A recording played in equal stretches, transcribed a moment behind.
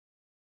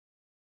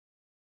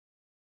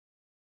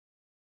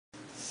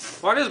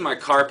Why does my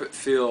carpet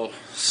feel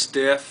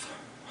stiff,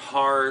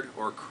 hard,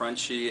 or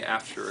crunchy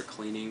after a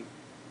cleaning?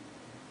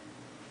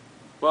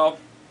 Well,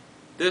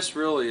 this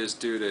really is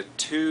due to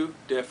two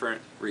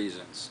different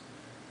reasons.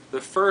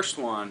 The first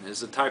one is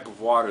the type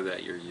of water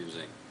that you're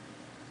using.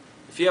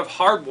 If you have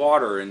hard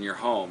water in your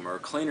home, or a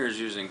cleaner is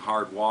using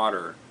hard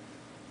water,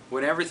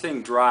 when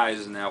everything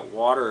dries and that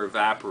water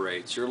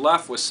evaporates, you're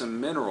left with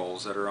some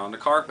minerals that are on the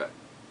carpet.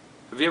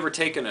 Have you ever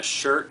taken a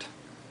shirt,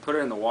 put it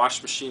in the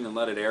wash machine and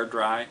let it air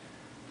dry?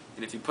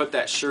 And if you put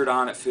that shirt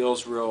on, it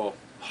feels real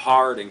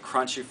hard and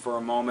crunchy for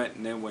a moment,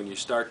 and then when you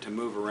start to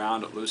move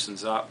around, it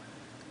loosens up.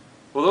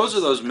 Well, those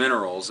are those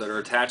minerals that are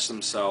attached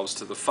themselves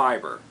to the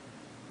fiber.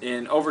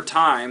 And over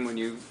time, when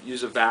you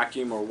use a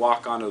vacuum or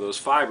walk onto those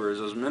fibers,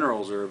 those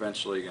minerals are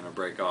eventually going to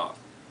break off.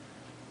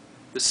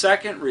 The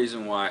second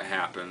reason why it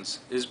happens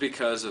is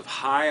because of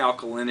high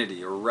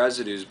alkalinity or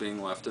residues being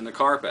left in the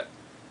carpet.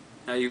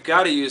 Now, you've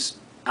got to use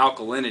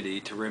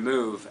alkalinity to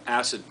remove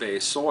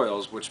acid-based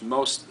soils, which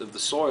most of the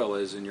soil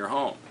is in your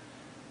home.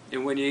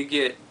 And when you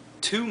get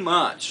too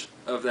much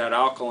of that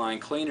alkaline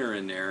cleaner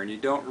in there and you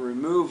don't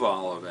remove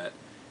all of it,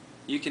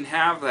 you can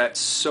have that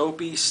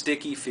soapy,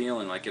 sticky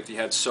feeling, like if you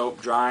had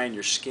soap dry in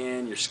your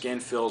skin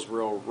feels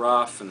real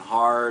rough and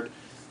hard,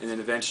 and then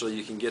eventually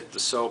you can get the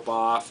soap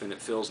off and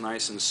it feels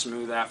nice and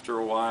smooth after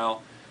a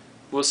while.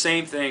 Well,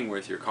 same thing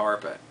with your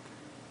carpet.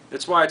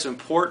 That's why it's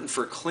important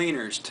for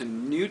cleaners to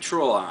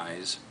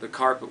neutralize the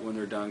carpet when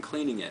they're done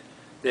cleaning it.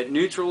 That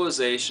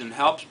neutralization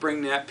helps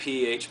bring that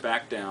pH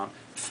back down,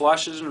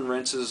 flushes and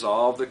rinses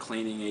all of the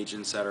cleaning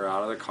agents that are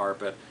out of the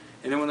carpet,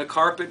 and then when the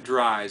carpet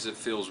dries, it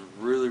feels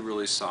really,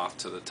 really soft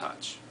to the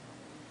touch.